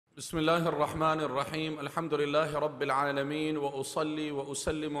بسم الله الرحمن الرحيم الحمد لله رب العالمين وأصلي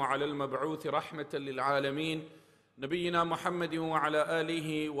وأسلم على المبعوث رحمة للعالمين نبينا محمد وعلى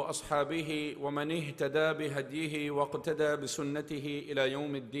آله وأصحابه ومن اهتدى بهديه واقتدى بسنته إلى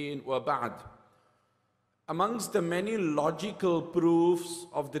يوم الدين وبعد. Amongst the many logical proofs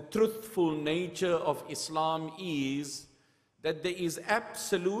of the truthful nature of Islam is that there is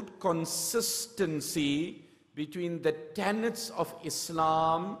absolute consistency between the tenets of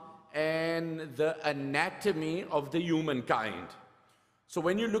Islam and the anatomy of the humankind. So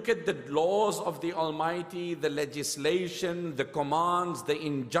when you look at the laws of the Almighty, the legislation, the commands, the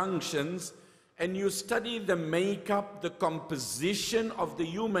injunctions, and you study the makeup, the composition of the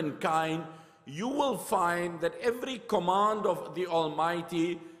humankind, you will find that every command of the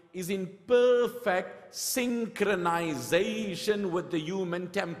Almighty is in perfect synchronization with the human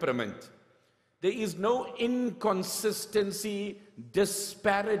temperament. There is no inconsistency,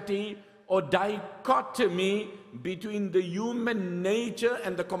 disparity, or dichotomy between the human nature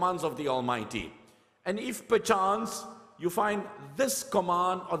and the commands of the Almighty. And if perchance you find this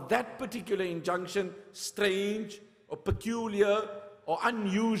command or that particular injunction strange or peculiar or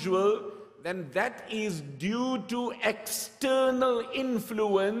unusual, then that is due to external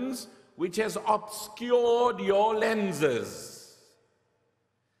influence which has obscured your lenses.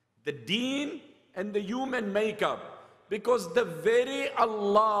 The deen and the human makeup, because the very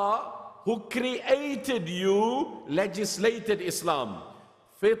Allah who created you legislated Islam.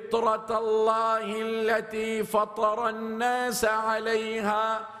 فطرة الله التي فطر الناس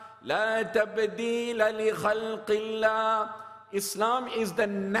عليها لا تبديل لخلق الله. Islam is the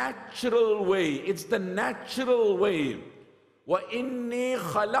natural way. It's the natural way. وإني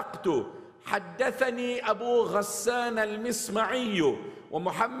خلقت حدثني أبو غسان المسمعي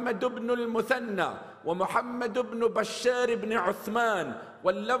ومحمد بن المثنى ومحمد بن بشار بن عثمان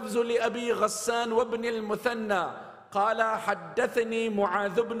واللفظ لأبي غسان وابن المثنى قال حدثني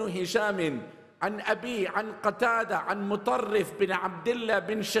معاذ بن هشام عن أبي عن قتادة عن مطرف بن عبد الله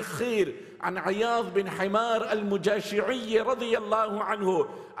بن شخير عن عياض بن حمار المجاشعي رضي الله عنه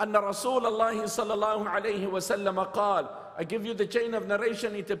أن رسول الله صلى الله عليه وسلم قال. I give you the chain of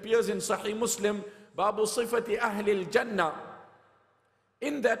narration. It appears in Sahih Muslim, Babu Sifati Ahlil Jannah.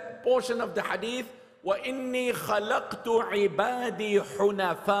 In that portion of the hadith, وَإِنِّي خَلَقْتُ عِبَادِي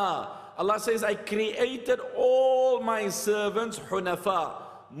حُنَفَاء. Allah says, I created all my servants حُنَفَاء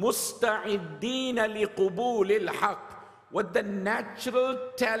مُسْتَعِدِّينَ لِقُبُولِ الْحَقِّ, with the natural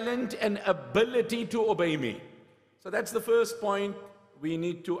talent and ability to obey me. So that's the first point we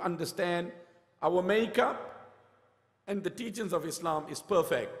need to understand. Our makeup and the teachings of Islam is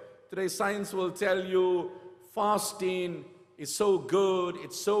perfect. Today science will tell you fasting is so good,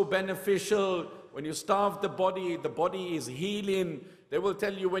 it's so beneficial. When you starve the body is healing. They will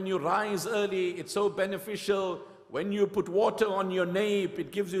tell you when you rise early, it's so beneficial. When you put water on your nape,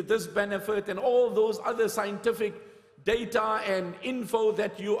 it gives you this benefit, and all those other scientific data and info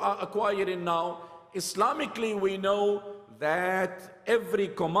that you are acquiring now. Islamically, we know that every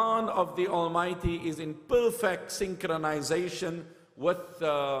command of the Almighty is in perfect synchronization with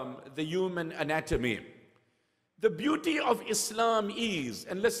the human anatomy. The beauty of Islam is,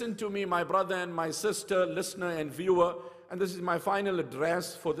 and listen to me, my brother and my sister, listener and viewer, and this is my final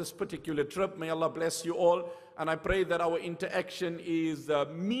address for this particular trip. May Allah bless you all, and I pray that our interaction is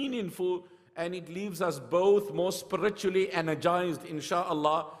meaningful and it leaves us both more spiritually energized,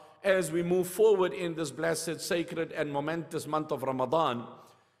 inshallah, as we move forward in this blessed, sacred and momentous month of Ramadan.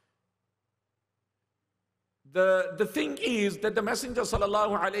 The thing is that the Messenger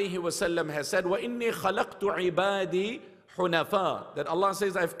sallallahu alayhi wasallam has said, وَإِنِّي خَلَقْتُ عِبَادِي حُنَفَاء, that Allah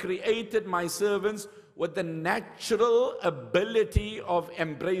says, I've created my servants with the natural ability of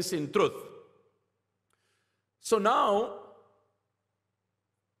embracing truth. So now,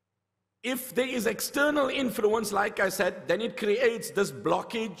 if there is external influence, like I said, then it creates this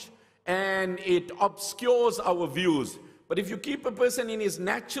blockage and it obscures our views. But if you keep a person in his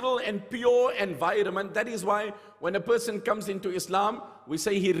natural and pure environment, that is why when a person comes into Islam, we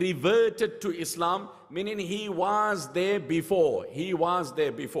say he reverted to Islam, meaning he was there before. He was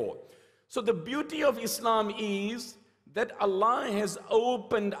there before. So the beauty of Islam is that Allah has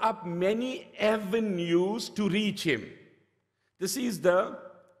opened up many avenues to reach Him. This is the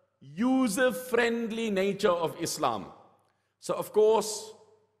user-friendly nature of Islam. So of course,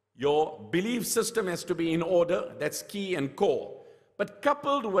 your belief system has to be in order. That's key and core. But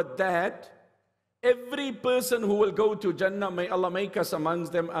coupled with that, every person who will go to Jannah, may Allah make us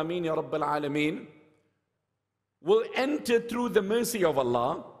amongst them, Ameen Ya Rabbil Alameen, will enter through the mercy of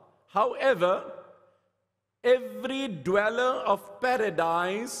Allah. However, Every dweller of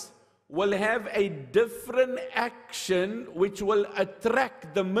paradise will have a different action which will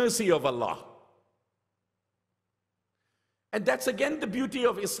attract the mercy of Allah. And that's again the beauty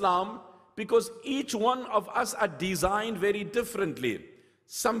of Islam, because each one of us are designed very differently.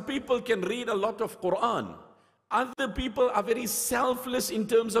 Some people can read a lot of Quran. Other people are very selfless in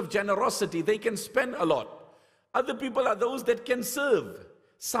terms of generosity. They can spend a lot. Other people are those that can serve.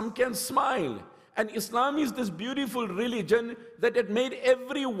 Some can smile. And Islam is this beautiful religion that it made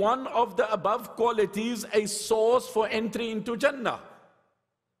every one of the above qualities a source for entry into Jannah.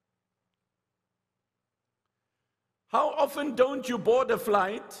 How often don't you board a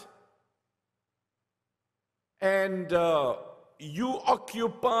flight and you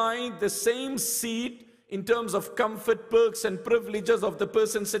occupy the same seat in terms of comfort, perks and privileges of the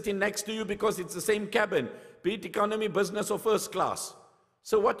person sitting next to you because it's the same cabin, be it economy, business or first class.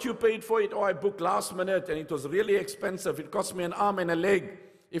 So what you paid for it, oh, I booked last minute and it was really expensive. It cost me an arm and a leg,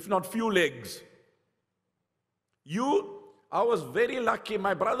 if not few legs. I was very lucky.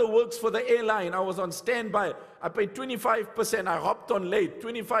 My brother works for the airline. I was on standby. I paid 25%. I hopped on late,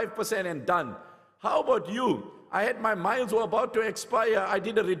 25% and done. How about you? I had my miles were about to expire. I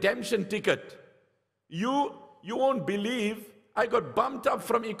did a redemption ticket. You won't believe I got bumped up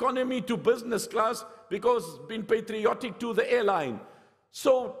from economy to business class because being patriotic to the airline.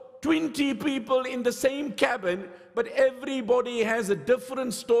 So 20 people in the same cabin, but everybody has a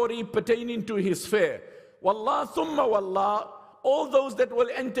different story pertaining to his fare. Wallah thumma wallah, all those that will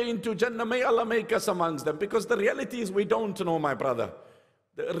enter into Jannah, may Allah make us amongst them. Because the reality is we don't know, my brother.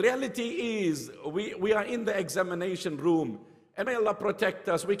 The reality is we are in the examination room. And may Allah protect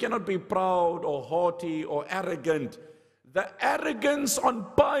us. We cannot be proud or haughty or arrogant. The arrogance on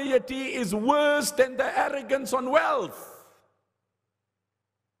piety is worse than the arrogance on wealth.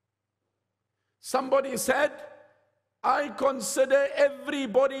 Somebody said, I consider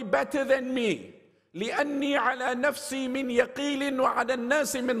everybody better than me. لِأَنِّي عَلَى نَفْسِي مِنْ يَقِيلٍ وَعَلَى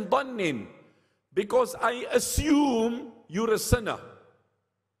النَّاسِ مِنْ ظَنٍّ. Because I assume you're a sinner.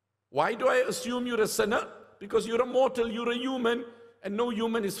 Why do I assume you're a sinner? Because you're a mortal, you're a human, and no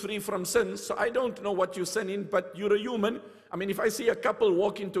human is free from sin. So I don't know what you sin in, but you're a human. I mean, if I see a couple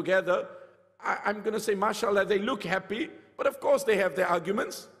walking together, I'm going to say, mashallah, they look happy, but of course they have their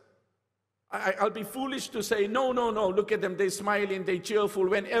arguments. I'll be foolish to say, no, look at them, they're smiling, they're cheerful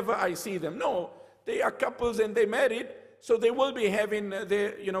whenever I see them. No, they are couples and they're married, so they will be having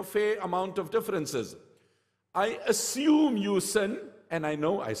their, fair amount of differences. I assume you sin, and I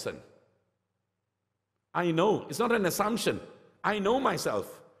know I sin. I know, it's not an assumption. I know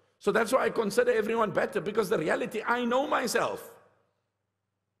myself. So that's why I consider everyone better, because the reality, I know myself.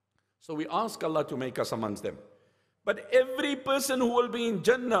 So we ask Allah to make us amongst them. But every person who will be in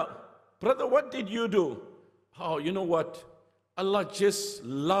Jannah, brother, what did you do? Oh, you know what? Allah just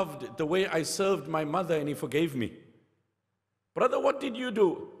loved the way I served my mother and He forgave me. Brother, what did you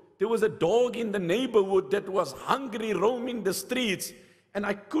do? There was a dog in the neighborhood that was hungry, roaming the streets, and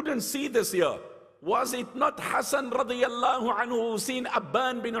I couldn't see this here. Was it not Hassan radiyallahu anhu who seen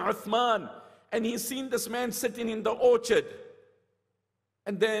Abban bin Uthman, and he's seen this man sitting in the orchard,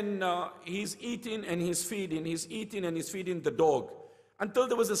 and then he's eating and he's feeding, the dog, until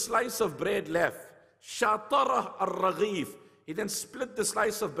there was a slice of bread left. Shatarah al-Raghif. He then split the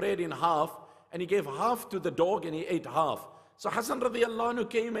slice of bread in half, and he gave half to the dog and he ate half. So Hassan radiyallahu anhu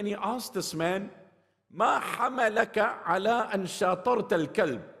came and he asked this man, Ma hamalaka ala an shatarta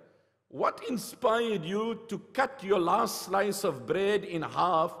al-kalb? What inspired you to cut your last slice of bread in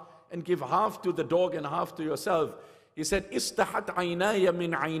half and give half to the dog and half to yourself? He said, Istahat aynaya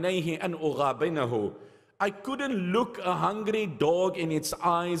min aynayhi an ughabinahu. I couldn't look a hungry dog in its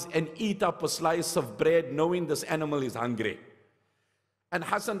eyes and eat up a slice of bread knowing this animal is hungry. And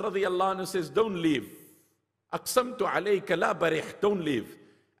Hassan radiyallahu anhu says, don't leave. Aqsamtu alayka la barih, don't leave.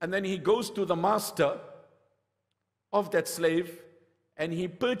 And then he goes to the master of that slave and he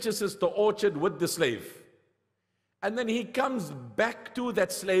purchases the orchard with the slave. And then he comes back to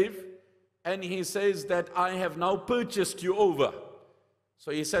that slave and he says that I have now purchased you over.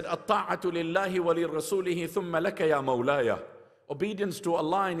 So he said, At-ta'atu lillahi wa li rasulihi thumma laka ya mawlaya. Obedience to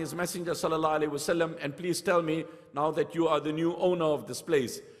Allah and His Messenger sallallahu alaihi wasallam, and please tell me now that you are the new owner of this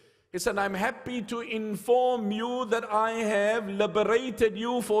place. He said, I'm happy to inform you that I have liberated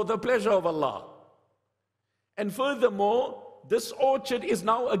you for the pleasure of Allah. And furthermore, this orchard is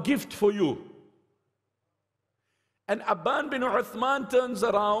now a gift for you. And Abban bin Uthman turns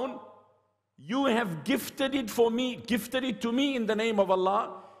around, you have gifted it for me, gifted it to me in the name of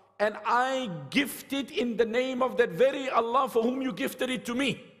Allah, and I gift it in the name of that very Allah for whom you gifted it to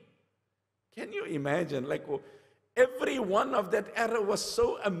me. Can you imagine? Like, every one of that era was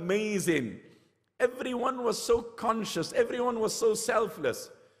so amazing. Everyone was so conscious. Everyone was so selfless.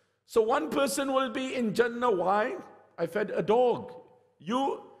 So one person will be in Jannah. Why? I fed a dog.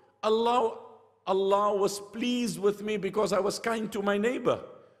 Allah was pleased with me because I was kind to my neighbor.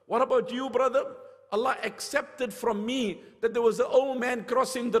 What about you, brother? Allah accepted from me that there was an old man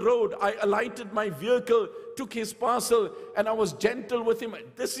crossing the road. I alighted my vehicle, took his parcel, and I was gentle with him.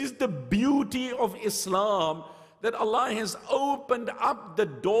 This is the beauty of Islam, that Allah has opened up the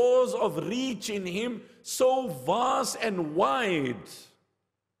doors of reach in Him so vast and wide.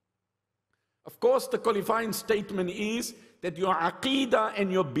 Of course, the qualifying statement is that your aqeedah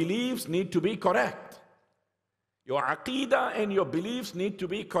and your beliefs need to be correct. Your aqeedah and your beliefs need to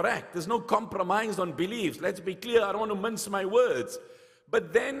be correct. There's no compromise on beliefs. Let's be clear, I don't want to mince my words.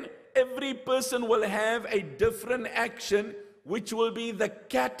 But then every person will have a different action which will be the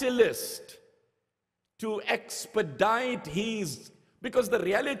catalyst to expedite his, because the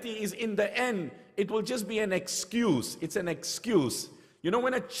reality is, in the end, it will just be an excuse. It's an excuse. You know,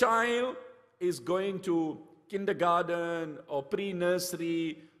 when a child is going to kindergarten or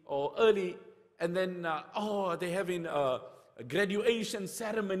pre-nursery or early, and then, they're having a graduation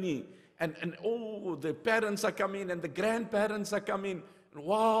ceremony, and the parents are coming and the grandparents are coming.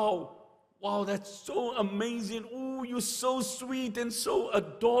 Wow, that's so amazing. Oh, you're so sweet and so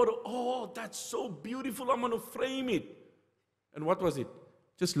adorable. Oh, that's so beautiful. I'm going to frame it. And what was it?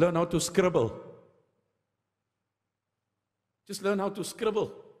 Just learn how to scribble. Just learn how to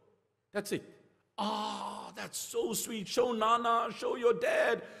scribble. That's it. That's so sweet. Show Nana, show your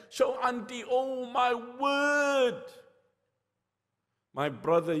dad, show Auntie. Oh, my word. My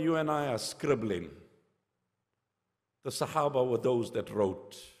brother, you and I are scribbling. The Sahaba were those that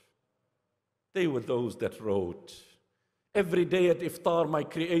wrote. They were those that wrote. Every day at iftar, my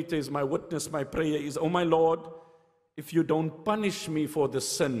Creator is my witness. My prayer is, oh my Lord, if you don't punish me for this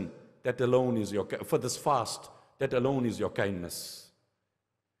sin, that alone is for this fast, that alone is your kindness.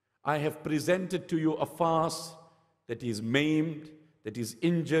 I have presented to you a fast that is maimed, that is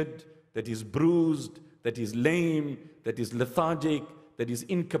injured, that is bruised, that is lame, that is lethargic, that is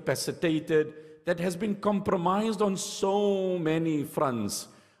incapacitated, that has been compromised on so many fronts.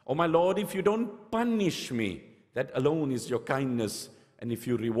 Oh my Lord, if you don't punish me, that alone is your kindness. And if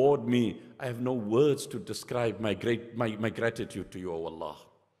you reward me, I have no words to describe my gratitude to you, O Allah.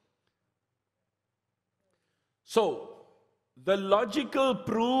 So, the logical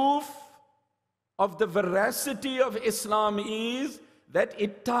proof of the veracity of Islam is that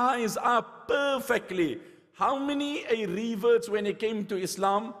it ties up perfectly. How many reverts, when it came to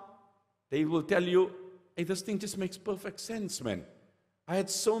Islam, they will tell you, hey, this thing just makes perfect sense, man. I had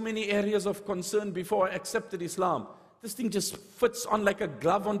so many areas of concern before I accepted Islam. This thing just fits on like a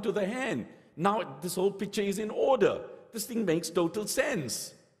glove onto the hand. Now this whole picture is in order. This thing makes total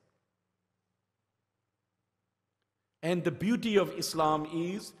sense. And the beauty of Islam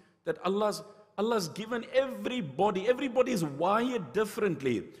is that Allah's given everybody is wired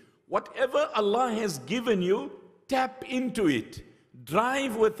differently. Whatever Allah has given you, tap into it,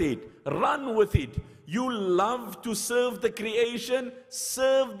 drive with it, run with it. You love to serve the creation,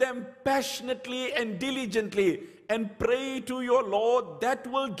 serve them passionately and diligently, and pray to your Lord. That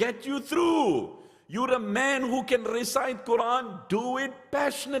will get you through. You're a man who can recite Quran, do it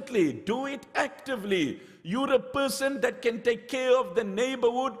passionately, do it actively. You're a person that can take care of the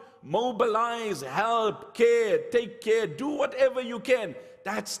neighborhood, mobilize, help, care, take care, do whatever you can.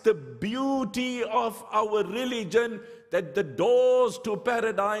 That's the beauty of our religion, that the doors to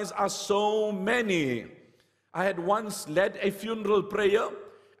paradise are so many. I had once led a funeral prayer,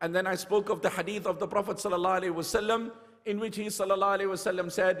 and then I spoke of the hadith of the Prophet ﷺ, in which he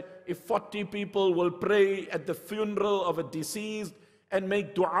ﷺ said, if 40 people will pray at the funeral of a deceased and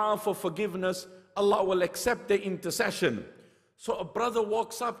make dua for forgiveness, Allah will accept their intercession. So a brother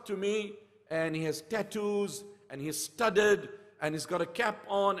walks up to me, and he has tattoos, and he's studded, and he's got a cap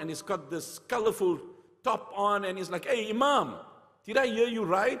on, and he's got this colorful top on, and he's like, hey, Imam, did I hear you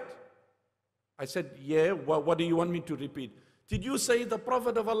right? I said, yeah, what do you want me to repeat? Did you say the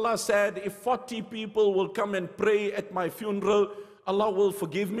Prophet of Allah said, if 40 people will come and pray at my funeral, Allah will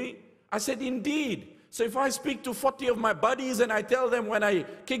forgive me? I said, indeed. So if I speak to 40 of my buddies and I tell them when I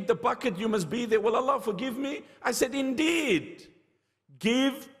kick the bucket, you must be there, will Allah forgive me? I said, indeed.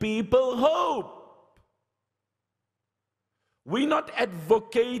 Give people hope. We're not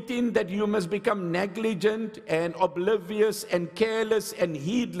advocating that you must become negligent and oblivious and careless and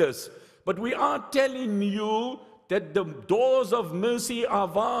heedless. But we are telling you that the doors of mercy are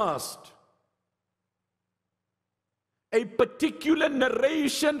vast. A particular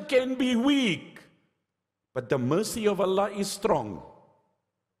narration can be weak, but the mercy of Allah is strong.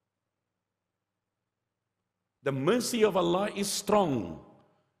 The mercy of Allah is strong.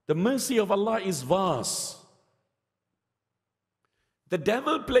 The mercy of Allah is vast. The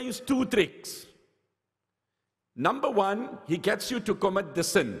devil plays two tricks. Number one, he gets you to commit the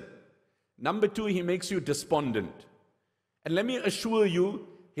sin. Number two, he makes you despondent. And let me assure you,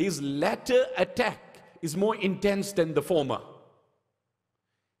 his latter attack is more intense than the former.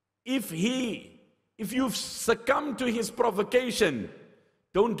 If you've succumbed to his provocation,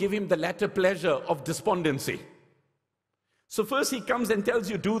 don't give him the latter pleasure of despondency. So first he comes and tells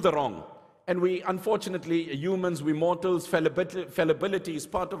you do the wrong. And we, unfortunately, humans, we mortals, fallibility is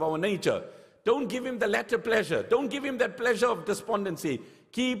part of our nature. Don't give him the latter pleasure. Don't give him that pleasure of despondency.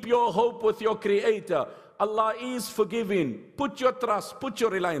 Keep your hope with your Creator. Allah is forgiving. Put your trust, put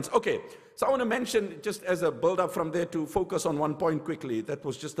your reliance. Okay, so I want to mention, just as a build-up from there, to focus on one point quickly. That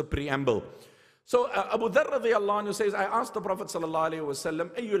was just a preamble. So Abu Dharr radiyallahu anhu says, I asked the Prophet sallallahu alayhi wa sallam,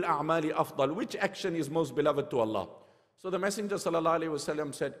 Ayyul a'mali afdal, which action is most beloved to Allah? So the Messenger sallallahu alayhi wa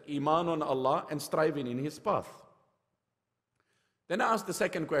sallam said, Iman on Allah and striving in His path. Then I asked the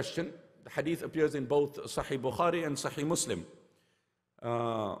second question. The hadith appears in both Sahih Bukhari and Sahih Muslim.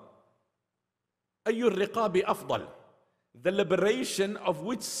 Ayyul riqabi afdal, the liberation of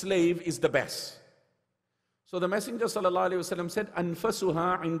which slave is the best? So the Messenger sallallahu alayhi wa sallam said,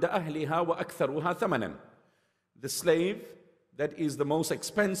 Anfasuha inda ahliha wa aktharuha thamanan. The slave that is the most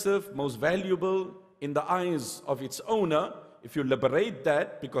expensive, most valuable in the eyes of its owner, if you liberate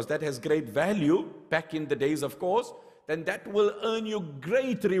that, because that has great value, back in the days of course, then that will earn you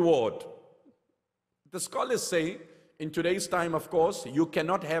great reward. The scholars say, in today's time of course, you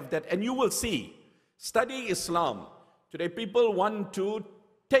cannot have that, and you will see. Study Islam. Today people want to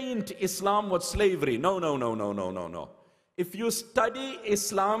taint Islam with slavery. No, no, no, no, no, no, no. If you study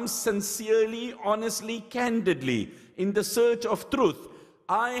Islam sincerely, honestly, candidly, in the search of truth,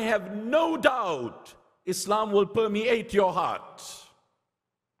 I have no doubt Islam will permeate your heart.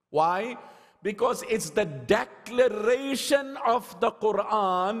 Why? Because it's the declaration of the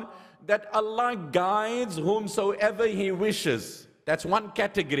Quran that Allah guides whomsoever He wishes. That's one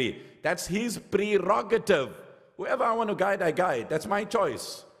category. That's His prerogative. Whoever I want to guide, I guide. That's my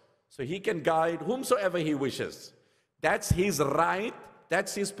choice. So He can guide whomsoever He wishes. That's His right.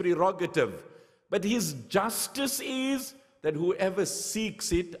 That's His prerogative. But His justice is that whoever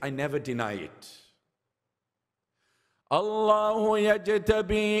seeks it, I never deny it. Allahu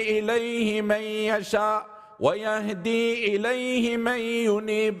yajtabi ilayhi man yasha wa yahdi ilayhi man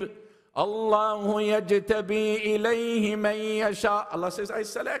yunib. Allahu yajtabi ilayhi man yasha. Allah says, I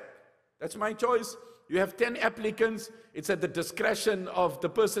select. That's my choice. You have 10 applicants. It's at the discretion of the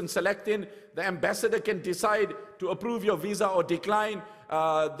person selecting. The ambassador can decide to approve your visa or decline.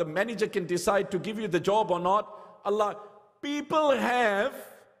 The manager can decide to give you the job or not. Allah, people have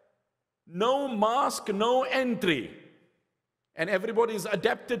no mask, no entry. And everybody is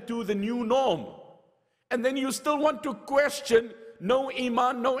adapted to the new norm. And then you still want to question no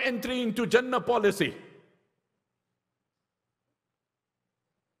iman, no entry into Jannah policy.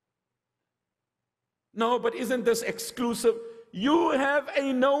 No, but isn't this exclusive? You have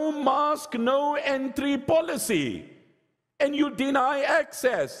a no mask, no entry policy. And you deny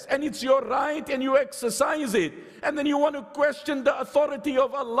access. And it's your right and you exercise it. And then you want to question the authority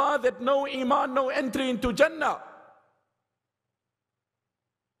of Allah that no iman, no entry into Jannah.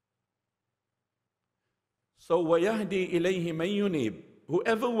 So, وَيَهْدِي إِلَيْهِ مَن يُنِيبُ.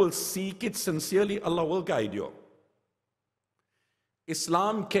 Whoever will seek it sincerely, Allah will guide you.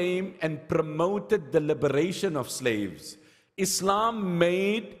 Islam came and promoted the liberation of slaves. Islam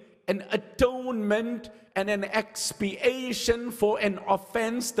made an atonement and an expiation for an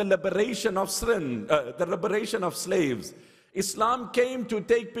offense, the liberation of sin, the liberation of slaves. Islam came to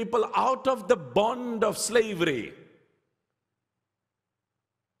take people out of the bond of slavery.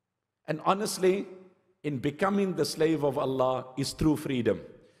 And honestly, in becoming the slave of Allah is true freedom.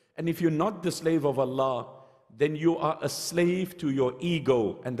 And if you're not the slave of Allah, then you are a slave to your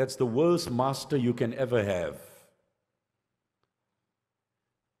ego, and that's the worst master you can ever have.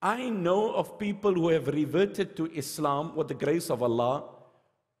 I know of people who have reverted to Islam with the grace of Allah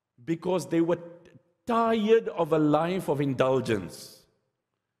because they were tired of a life of indulgence.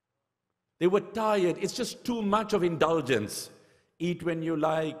 They were tired. It's just too much of indulgence. Eat when you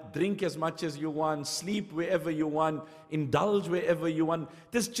like, drink as much as you want, sleep wherever you want, indulge wherever you want.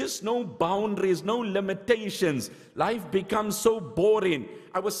 There's just no boundaries, no limitations. Life becomes so boring.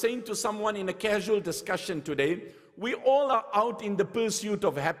 I was saying to someone in a casual discussion today, we all are out in the pursuit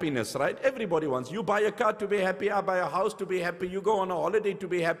of happiness, right? Everybody wants. You buy a car to be happy, I buy a house to be happy, you go on a holiday to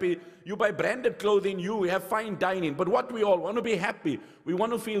be happy, you buy branded clothing, you have fine dining. But what we all want to be happy, we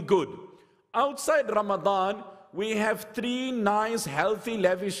want to feel good. Outside Ramadan, we have 3 nice, healthy,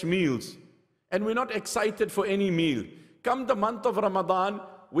 lavish meals. And we're not excited for any meal. Come the month of Ramadan,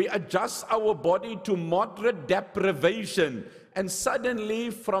 we adjust our body to moderate deprivation. And suddenly,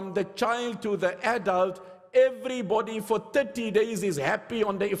 from the child to the adult, everybody for 30 days is happy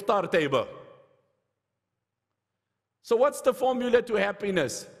on the iftar table. So what's the formula to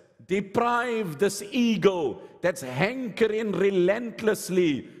happiness? Deprive this ego that's hankering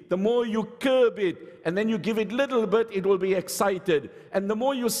relentlessly. The more you curb it, and then you give it little bit, it will be excited. And the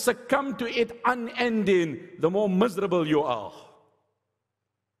more you succumb to it unending, the more miserable you are.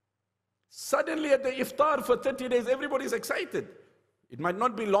 Suddenly at the iftar for 30 days, everybody's excited. It might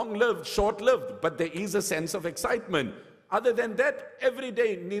not be long-lived, short-lived, but there is a sense of excitement. Other than that, every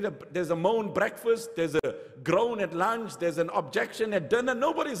day, there's a moan breakfast, there's a groan at lunch, there's an objection at dinner,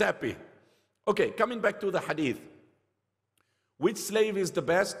 nobody's happy. Okay, coming back to the hadith. Which slave is the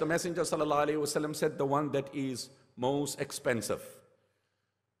best? The Messenger ﷺ said the one that is most expensive.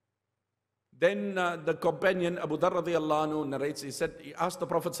 Then the companion Abu Dharr radiyallahu anhu narrates, he asked the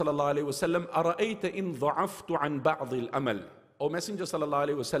Prophet ﷺ, أَرَأَيْتَ إِنْ ضَعَفْتُ عَنْ بَعْضِ الْأَمَلِ. O Messenger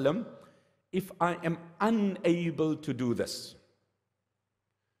ﷺ, if I am unable to do this.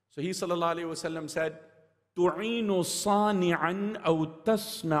 So he ﷺ said, تُعِينُ صَانِعًا أَوْ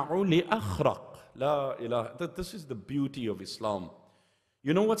تَصْنَعُ لِأَخْرَقٍ. La ilaha. This is the beauty of Islam.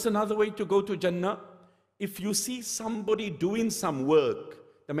 You know what's another way to go to Jannah? If you see somebody doing some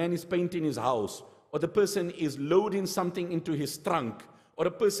work, the man is painting his house, or the person is loading something into his trunk, or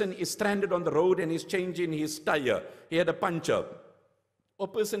a person is stranded on the road and is changing his tire, he had a puncture, or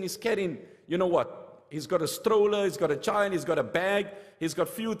a person is carrying, you know what, he's got a stroller, he's got a child, he's got a bag, he's got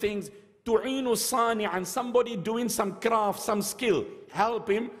few things, tu'inu sani'an, somebody doing some craft, some skill, help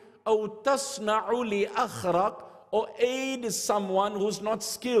him, أو تصنع لأخرق, or aid someone who's not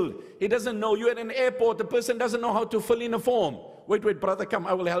skilled. He doesn't know. You're at an airport, the person doesn't know how to fill in a form. Wait, brother, come,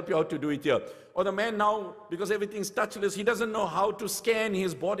 I will help you how to do it here. Or the man now, because everything's touchless, he doesn't know how to scan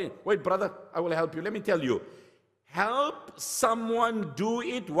his body. Wait, brother, I will help you. Let me tell you. Help someone do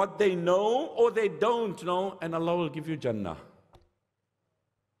it what they know or they don't know, and Allah will give you Jannah.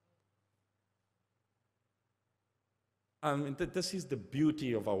 This is the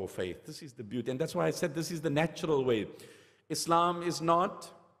beauty of our faith. This is the beauty. And that's why I said this is the natural way. Islam is not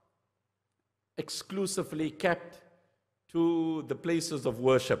exclusively kept to the places of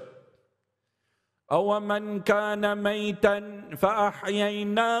worship. أَوَمَنْ كَانَ مَيْتًا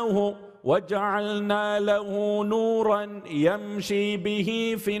فَأَحْيَيْنَاهُ وَجَعَلْنَا لَهُ نُورًا يَمْشِي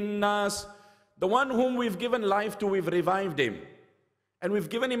بِهِ فِي النَّاسِ. The one whom we've given life to, we've revived him. And we've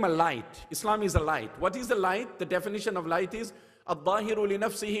given him a light. Islam is a light. What is the light? The definition of light is الظاهر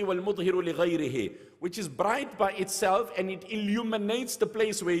لنفسه والمظهر لغيره, which is bright by itself and it illuminates the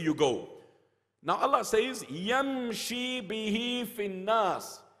place where you go. Now Allah says, يَمْشِي بِهِ فِي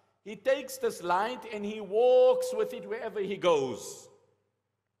النَّاسِ. He takes this light and he walks with it wherever he goes.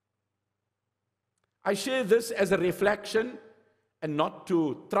 I share this as a reflection and not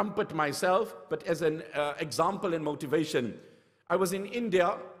to trumpet myself, but as an example and motivation. I was in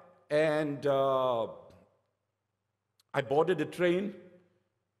India and I boarded a train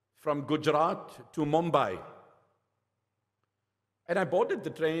from Gujarat to Mumbai. And I boarded the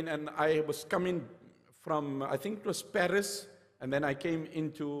train and I was coming from, I think it was Paris, and then I came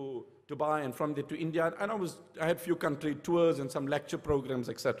into Dubai and from there to India. And I had few country tours and some lecture programs,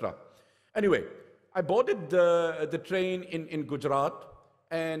 etc. Anyway, I boarded the train in Gujarat.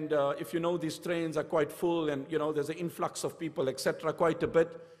 And if you know, these trains are quite full and, you know, there's an influx of people, etc., quite a bit.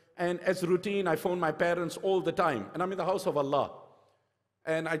 And as routine, I phone my parents all the time. And I'm in the house of Allah.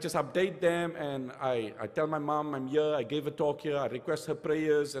 And I just update them and I tell my mom I'm here, I gave a talk here, I request her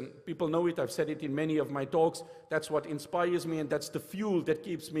prayers. And people know it, I've said it in many of my talks. That's what inspires me and that's the fuel that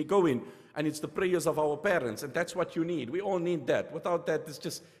keeps me going. And it's the prayers of our parents. And that's what you need. We all need that. Without that,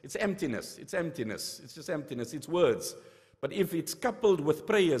 it's emptiness. It's emptiness. It's just emptiness. It's words. But if it's coupled with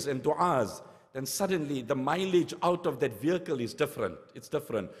prayers and du'as, then suddenly the mileage out of that vehicle is different. It's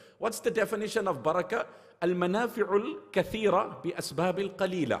different. What's the definition of barakah? Al-manafi'ul kathira bi asbabil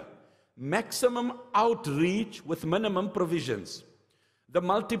qalila. Maximum outreach with minimum provisions. The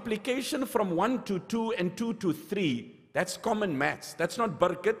multiplication from 1 to 2 and 2 to 3, that's common maths. That's not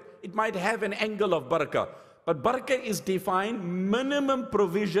barakat. It might have an angle of barakah. But barakah is defined minimum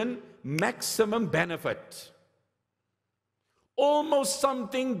provision, maximum benefit. Almost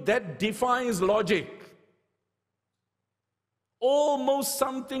something that defies logic. almost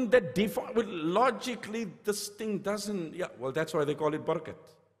something that well, logically this thing doesn't, yeah, well, that's why they call it barakat.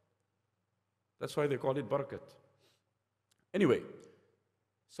 That's why they call it barakat. Anyway,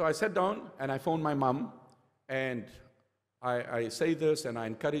 so I sat down and I phoned my mom, and I say this and I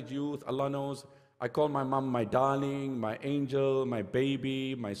encourage youth, Allah knows, I call my mom my darling, my angel, my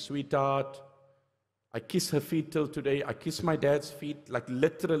baby, my sweetheart. I kiss her feet till today. I kiss my dad's feet, like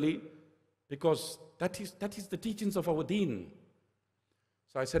literally, because that is the teachings of our deen.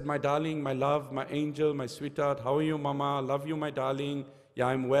 So I said, my darling, my love, my angel, my sweetheart, how are you, mama? Love you, my darling. Yeah,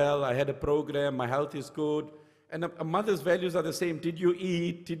 I'm well. I had a program. My health is good. And a mother's values are the same. Did you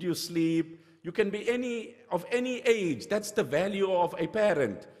eat? Did you sleep? You can be of any age. That's the value of a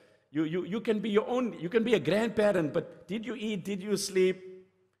parent. You can be your own, you can be a grandparent, but did you eat? Did you sleep?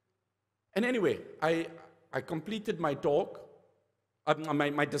 And anyway, I completed my talk,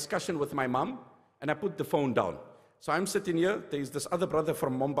 my discussion with my mom, and I put the phone down. So I'm sitting here, there is this other brother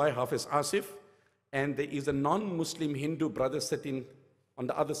from Mumbai, Hafiz Asif, and there is a non-Muslim Hindu brother sitting on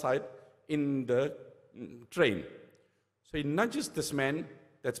the other side in the train. So he nudges this man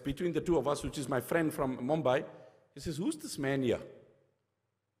that's between the two of us, which is my friend from Mumbai. He says, who's this man here?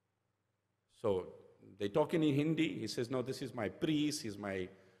 So they're talking in Hindi. He says, no, this is my priest, he's my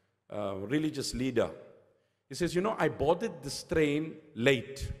religious leader. He says, you know, I boarded this train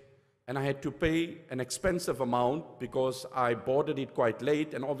late, and I had to pay an expensive amount because I boarded it quite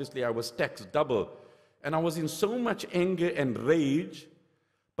late, and obviously I was taxed double. And I was in so much anger and rage,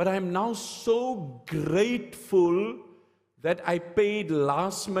 but I'm now so grateful that I paid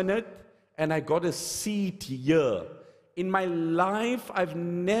last minute and I got a seat here. In my life, I've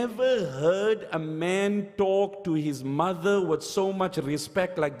never heard a man talk to his mother with so much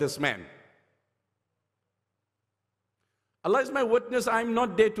respect like this man. Allah is my witness, I'm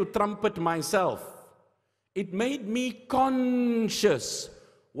not there to trumpet myself. It made me conscious.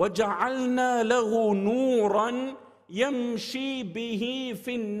 وَجَعَلْنَا لَهُ نُورًا يَمْشِي بِهِ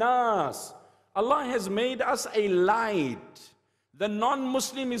فِي النَّاسِ. Allah has made us a light. The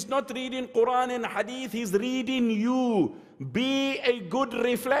non-Muslim is not reading Quran and Hadith, he's reading you. Be a good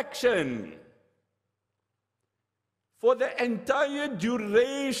reflection. For the entire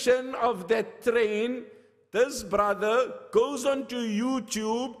duration of that train, this brother goes onto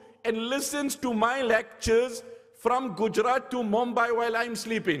YouTube and listens to my lectures from Gujarat to Mumbai while I'm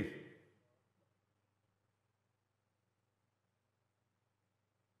sleeping.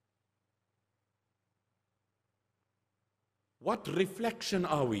 What reflection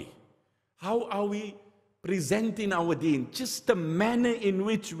are we? How are we presenting our deen? Just the manner in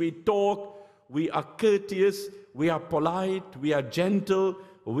which we talk, we are courteous, we are polite, we are gentle,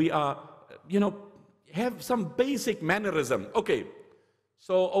 we are, have some basic mannerism. Okay,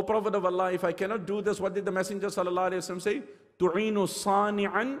 so, O Prophet of Allah, if I cannot do this, what did the Messenger sallallahu alaihi wasallam say? Tu'inu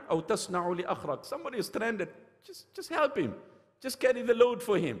sani'an aw tasna'u li akhrak. Somebody is stranded, just help him. Just carry the load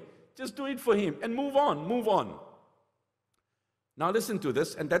for him. Just do it for him and move on, move on. Now listen to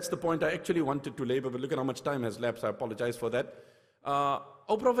this, and that's the point I actually wanted to labor, but look at how much time has lapsed, I apologize for that.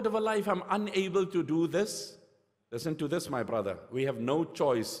 O Prophet of Allah, if I'm unable to do this, listen to this, my brother. We have no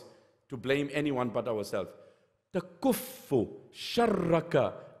choice to blame anyone but ourselves. تَكُفُّ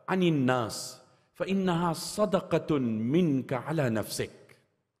شَرَّكَ عَنِ النَّاسِ فَإِنَّهَا صَدَقَةٌ مِّنْكَ عَلَى نَفْسِكَ.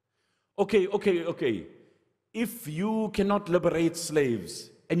 Okay. If you cannot liberate slaves,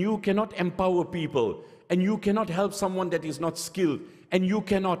 and you cannot empower people, and you cannot help someone that is not skilled, and you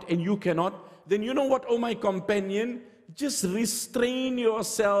cannot, then you know what, oh my companion, just restrain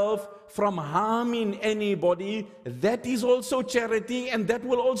yourself from harming anybody. That is also charity, and that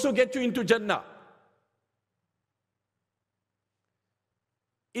will also get you into Jannah.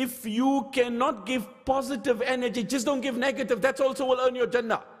 If you cannot give positive energy, just don't give negative. That also will earn your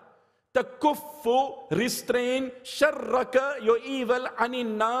Jannah. Takuffu, restrain, sharraka, your evil,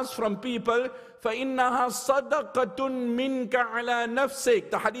 anin nas, from people. فَإِنَّهَا صَدَقَةٌ مِّنْكَ عَلَى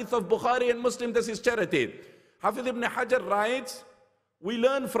نَفْسِكَ. The hadith of Bukhari and Muslim, this is charity. Hafiz ibn Hajar writes, we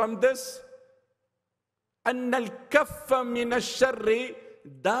learn from this, أَنَّ الْكَفَّ مِنَ الشَّرِّ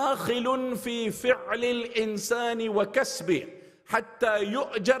دَاخِلٌ فِي فِعْلِ الْإِنسَانِ وَكَسْبِهِ حتى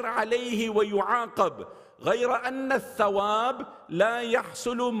يؤجر عليه ويعاقب غير أن الثواب لا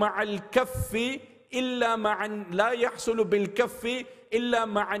يحصل مع الكف إلا لا يحصل بالكف إلا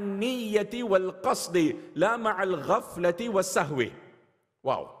مع النية والقصد لا مع الغفلة والسهو.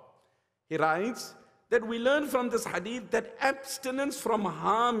 Wow. He writes that we learn from this hadith that abstinence from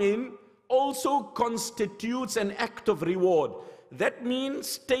harming also constitutes an act of reward. That means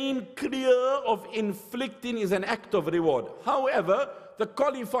staying clear of inflicting is an act of reward. However, the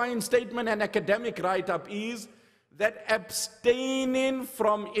qualifying statement and academic write-up is that abstaining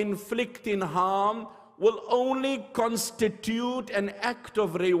from inflicting harm will only constitute an act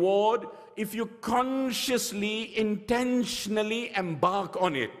of reward if you consciously, intentionally embark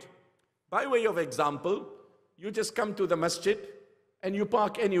on it. By way of example, you just come to the masjid and you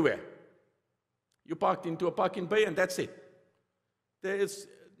park anywhere. You parked into a parking bay and that's it. There is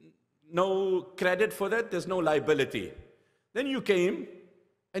no credit for that, there's no liability. Then you came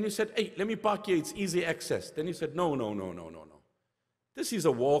and you said, hey, let me park here, it's easy access. Then you said, no. This is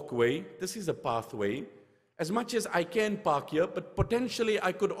a walkway, this is a pathway. As much as I can park here, but potentially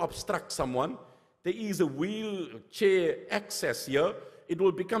I could obstruct someone. There is a wheelchair access here. It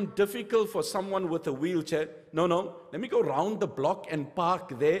will become difficult for someone with a wheelchair. No, let me go round the block and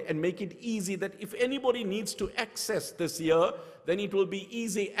park there and make it easy that if anybody needs to access this here, then it will be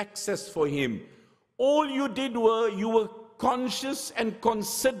easy access for him. All you did you were conscious and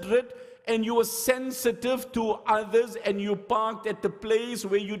considerate, and you were sensitive to others, and you parked at the place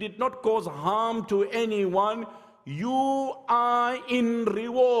where you did not cause harm to anyone. You are in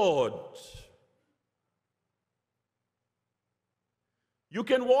reward. You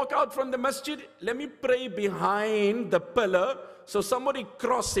can walk out from the masjid, let me pray behind the pillar, so somebody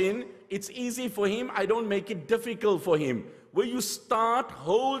crossing, it's easy for him, I don't make it difficult for him. Where you start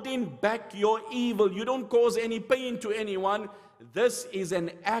holding back your evil, you don't cause any pain to anyone, this is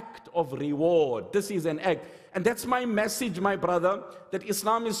an act of reward. This is an act. And that's my message, my brother, that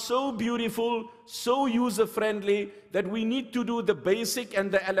Islam is so beautiful, so user-friendly, that we need to do the basic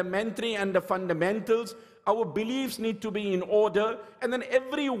and the elementary and the fundamentals. Our beliefs need to be in order. And then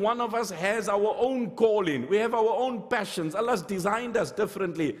every one of us has our own calling. We have our own passions. Allah's designed us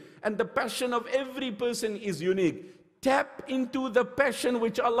differently. And the passion of every person is unique. Tap into the passion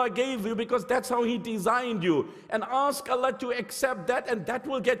which Allah gave you, because that's how He designed you. And ask Allah to accept that, and that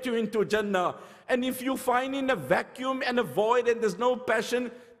will get you into Jannah. And if you find in a vacuum and a void and there's no passion,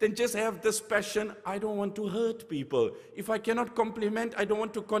 then just have this passion. I don't want to hurt people. If I cannot compliment, I don't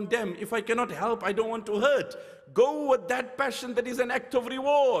want to condemn. If I cannot help, I don't want to hurt. Go with that passion that is an act of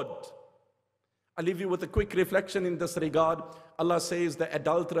reward. I'll leave you with a quick reflection in this regard. Allah says the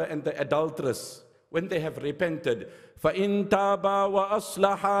adulterer and the adulteress, when they have repented, فَإِن تَابَا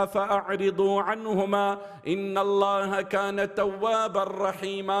وَأَصْلَحَا فَأَعْرِضُوا عَنْهُمَا إِنَّ اللَّهَ كَانَ تَوَّابًا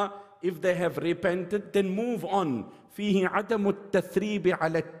رَحِيمًا. If they have repented, then move on. فِيهِ عَدَمُ التَّثْرِيبِ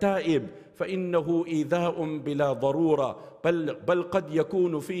عَلَى التَّائِبِ فَإِنَّهُ إِذَاءٌ بِلَا ضَرُورَةٍ بَلْ قَدْ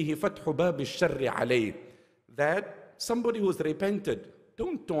يَكُونُ فِيهِ فَتْحُ بَابِ الشَّرِّ عَلَيْهِ. That somebody who's repented,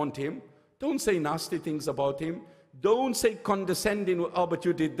 don't taunt him, don't say nasty things about him, don't say condescending, oh, but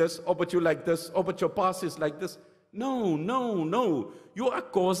you did this, oh, but you like this, oh, but your past is like this. No. You are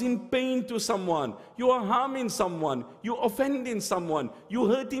causing pain to someone. You are harming someone. You are offending someone. You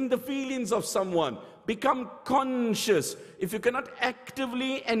are hurting the feelings of someone. Become conscious. If you cannot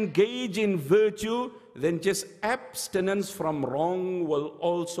actively engage in virtue, then just abstinence from wrong will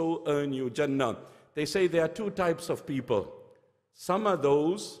also earn you Jannah. They say there are two types of people. Some are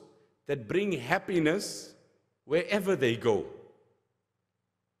those that bring happiness wherever they go.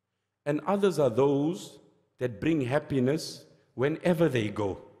 And others are those that bring happiness whenever they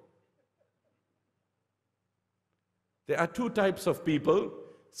go. There are two types of people.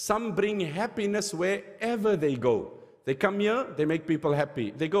 Some bring happiness wherever they go. They come here, they make people happy.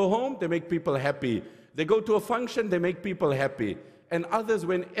 They go home, they make people happy. They go to a function, they make people happy. And others,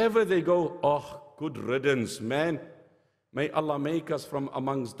 whenever they go, oh, good riddance, man. May Allah make us from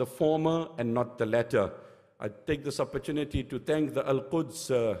amongst the former and not the latter. I take this opportunity to thank the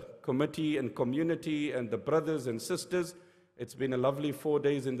Al-Quds committee and community and the brothers and sisters. It's been a lovely 4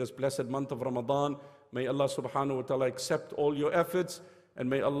 days in this blessed month of Ramadan. May Allah subhanahu wa ta'ala accept all your efforts, and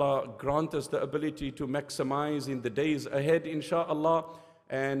may Allah grant us the ability to maximize in the days ahead, inshaAllah.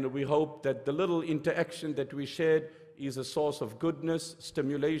 And we hope that the little interaction that we shared is a source of goodness,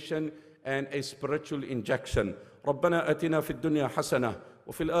 stimulation, and a spiritual injection. ربنا أتنا في الدنيا حسنة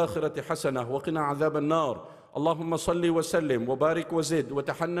وفي الآخرة حسنة وقنا عذاب النار. اللهم صل وسلم وبارك وزد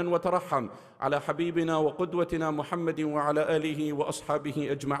وتحنن وترحم على حبيبنا وقدوتنا محمد وعلى آله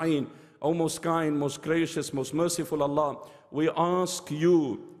وأصحابه أجمعين. O most kind, most gracious, most merciful Allah, we ask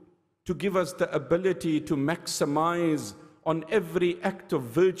you to give us the ability to maximize on every act of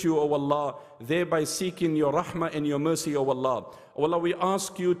virtue, O Allah, thereby seeking your rahmah and your mercy, O Allah. O Allah, we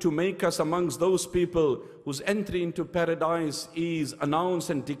ask you to make us amongst those people whose entry into paradise is announced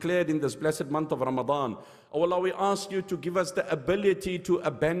and declared in this blessed month of Ramadan. O Allah, we ask you to give us the ability to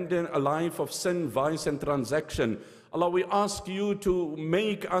abandon a life of sin, vice, and transaction. Allah, we ask you to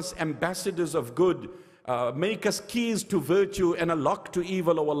make us ambassadors of good, Make us keys to virtue and a lock to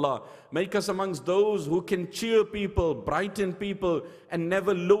evil, O Allah. Make us amongst those who can cheer people, brighten people, and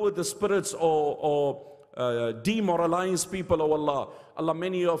never lower the spirits or demoralize people, O Allah. Allah,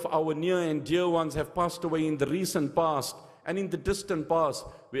 many of our near and dear ones have passed away in the recent past and in the distant past.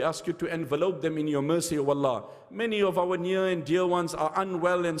 We ask you to envelope them in your mercy, O Allah. Many of our near and dear ones are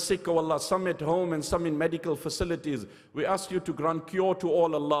unwell and sick, O Allah, some at home and some in medical facilities. We ask you to grant cure to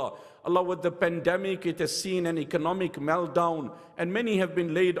all, Allah. Allah, with the pandemic, it has seen an economic meltdown, and many have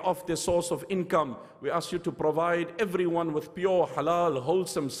been laid off their source of income. We ask you to provide everyone with pure, halal,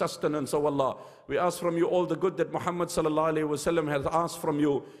 wholesome sustenance, O Allah. We ask from you all the good that Muhammad sallallahu alaihi wasallam has asked from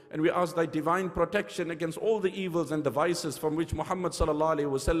you, and we ask thy divine protection against all the evils and the vices from which Muhammad sallallahu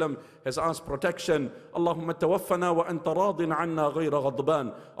alaihi wasallam has asked protection. Allahumma tawaffana wa anta radin anna ghayra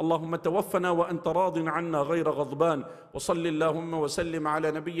ghadban. Allahumma tawaffana wa anta radin anna ghayra ghadban. Wa salli Allahumma wa sallim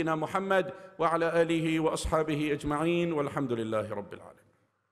ala nabiyyina Muhammad wa ala alihi wa ashabihi ajma'in walhamdulillahi rabbil alamin.